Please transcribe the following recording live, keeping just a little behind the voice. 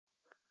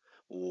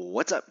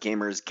What's up,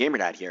 gamers?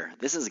 GamerDad here.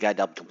 This is a guide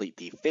to help complete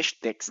the Fish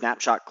Thick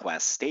Snapshot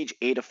Quest, Stage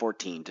 8 of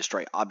 14.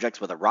 Destroy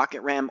objects with a rocket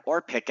ram or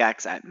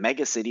pickaxe at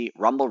Mega City,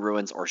 Rumble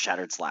Ruins, or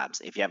Shattered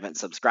Slabs. If you haven't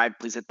subscribed,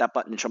 please hit that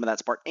button and show me that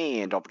support.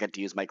 And don't forget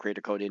to use my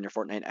creator code in your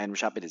Fortnite item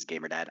shop. It is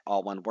GamerDad,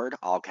 all one word,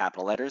 all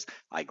capital letters.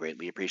 I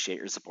greatly appreciate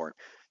your support.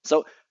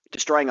 So,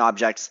 destroying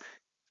objects,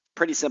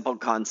 pretty simple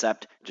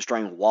concept.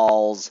 Destroying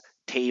walls,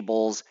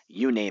 tables,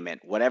 you name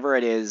it. Whatever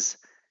it is,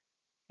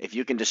 if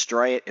you can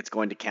destroy it, it's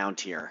going to count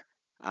here.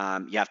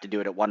 You have to do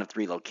it at one of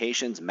three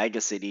locations: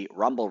 Mega City,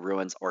 Rumble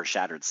Ruins, or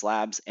Shattered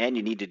Slabs, and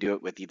you need to do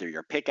it with either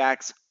your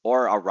pickaxe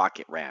or a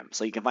rocket ram.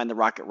 So you can find the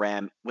rocket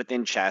ram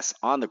within chests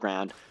on the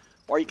ground,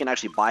 or you can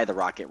actually buy the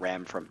rocket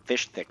ram from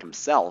Fish Thick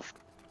himself,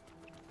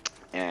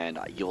 and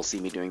you'll see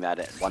me doing that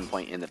at one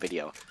point in the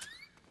video.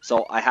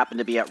 So I happen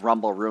to be at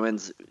Rumble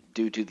Ruins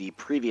due to the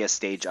previous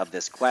stage of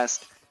this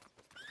quest,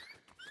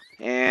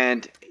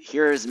 and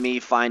here's me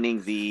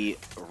finding the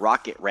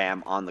rocket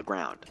ram on the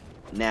ground.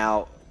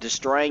 Now,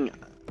 destroying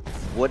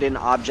wooden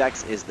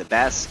objects is the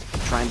best.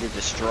 Trying to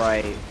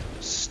destroy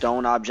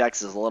stone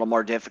objects is a little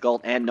more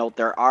difficult. And note,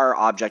 there are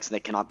objects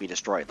that cannot be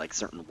destroyed, like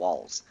certain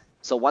walls.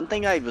 So one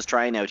thing I was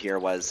trying out here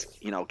was,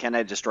 can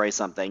I destroy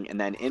something?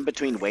 And then in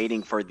between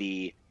waiting for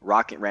the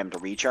rocket ram to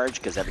recharge,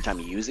 because every time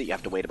you use it, you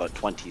have to wait about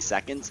 20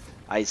 seconds,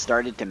 I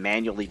started to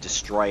manually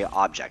destroy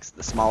objects.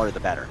 The smaller, the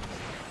better.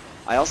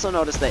 I also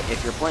noticed that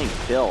if you're playing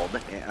build,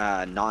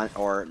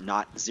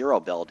 not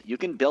zero build, you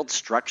can build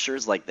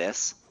structures like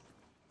this,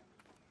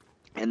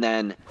 and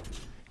then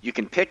you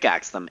can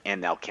pickaxe them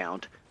and they'll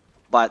count.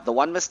 But the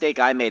one mistake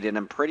I made, and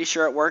I'm pretty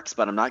sure it works,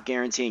 but I'm not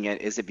guaranteeing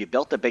it, is if you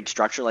built a big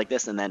structure like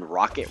this and then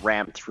rocket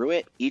ram through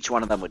it, each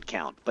one of them would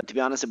count. But to be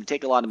honest, it would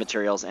take a lot of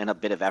materials and a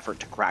bit of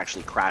effort to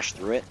actually crash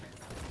through it.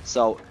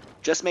 So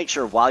just make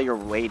sure while you're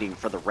waiting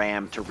for the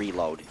ram to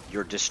reload,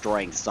 you're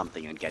destroying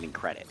something and getting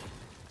credit.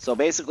 So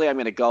basically, I'm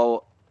going to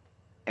go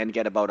and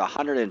get about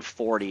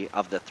 140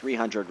 of the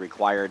 300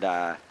 required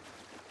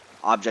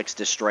objects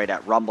destroyed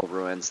at Rumble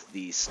Ruins.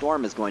 The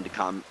storm is going to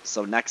come.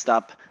 So next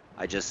up,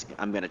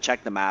 I'm going to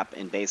check the map,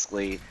 and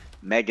basically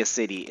Mega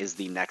City is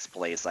the next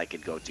place I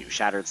could go to.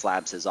 Shattered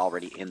Slabs is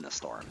already in the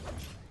storm.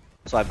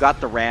 So I've got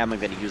the ram. I'm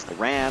going to use the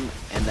ram,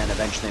 and then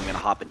eventually I'm going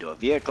to hop into a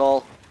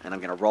vehicle, and I'm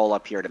going to roll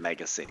up here to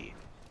Mega City.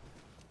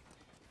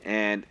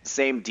 And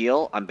same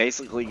deal, I'm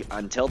basically,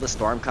 until the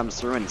storm comes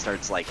through and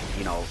starts,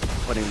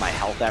 putting my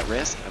health at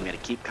risk, I'm going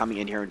to keep coming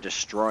in here and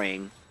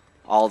destroying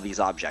all of these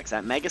objects.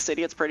 At Mega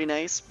City, it's pretty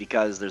nice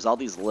because there's all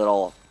these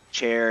little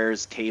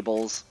chairs,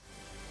 tables,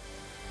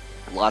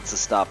 lots of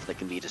stuff that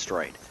can be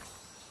destroyed.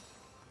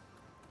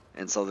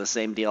 And so the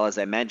same deal as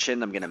I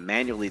mentioned, I'm going to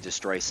manually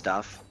destroy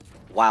stuff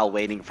while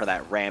waiting for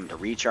that ram to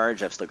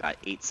recharge. I've still got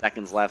 8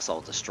 seconds left, so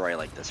I'll destroy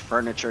like this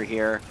furniture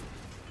here.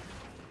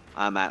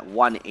 I'm at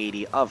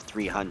 180 of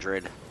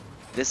 300.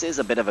 This is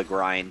a bit of a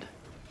grind.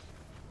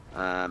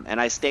 And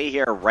I stay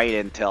here right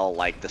until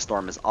the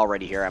storm is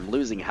already here. I'm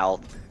losing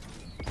health.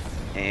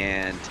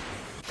 And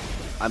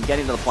I'm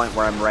getting to the point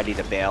where I'm ready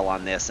to bail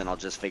on this, and I'll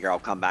just figure I'll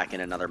come back in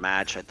another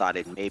match. I thought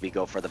I'd maybe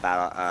go for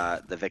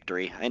the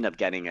victory. I ended up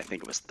getting, I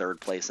think it was 3rd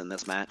place in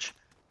this match.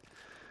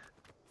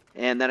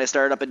 And then I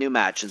started up a new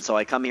match, and so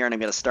I come here and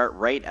I'm going to start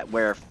right at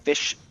where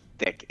Fish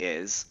Thick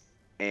is.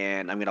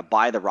 And I'm going to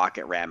buy the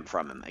rocket ram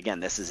from him. Again,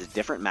 this is a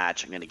different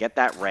match. I'm going to get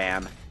that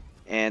ram.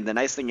 And the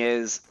nice thing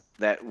is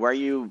that where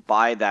you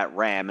buy that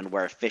ram and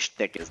where Fish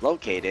Thick is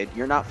located,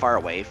 you're not far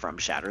away from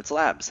Shattered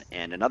Slabs.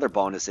 And another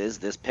bonus is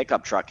this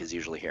pickup truck is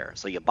usually here.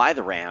 So you buy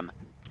the ram,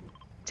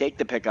 take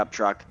the pickup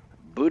truck,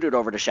 boot it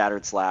over to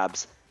Shattered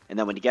Slabs, and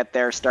then when you get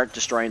there, start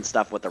destroying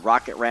stuff with the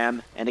rocket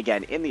ram. And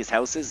again, in these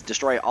houses,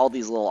 destroy all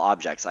these little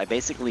objects. I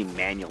basically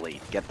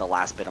manually get the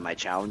last bit of my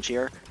challenge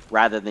here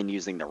rather than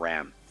using the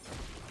ram.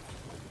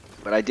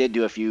 But I did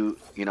do a few,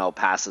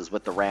 passes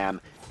with the ram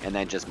and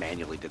then just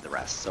manually did the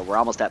rest. So we're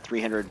almost at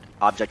 300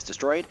 objects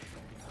destroyed,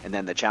 and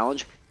then the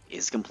challenge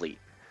is complete.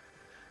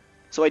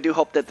 So I do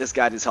hope that this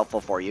guide is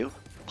helpful for you.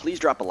 Please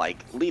drop a like,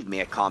 leave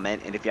me a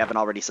comment, and if you haven't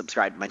already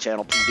subscribed to my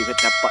channel, please do hit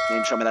that button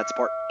and show me that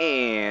support.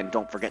 And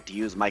don't forget to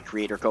use my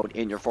creator code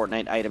in your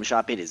Fortnite item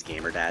shop. It is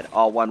GamerDad,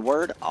 all one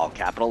word, all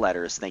capital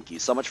letters. Thank you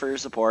so much for your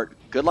support.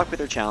 Good luck with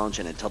your challenge,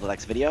 and until the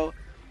next video,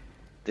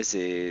 this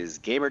is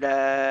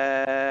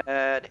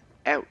GamerDad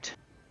out.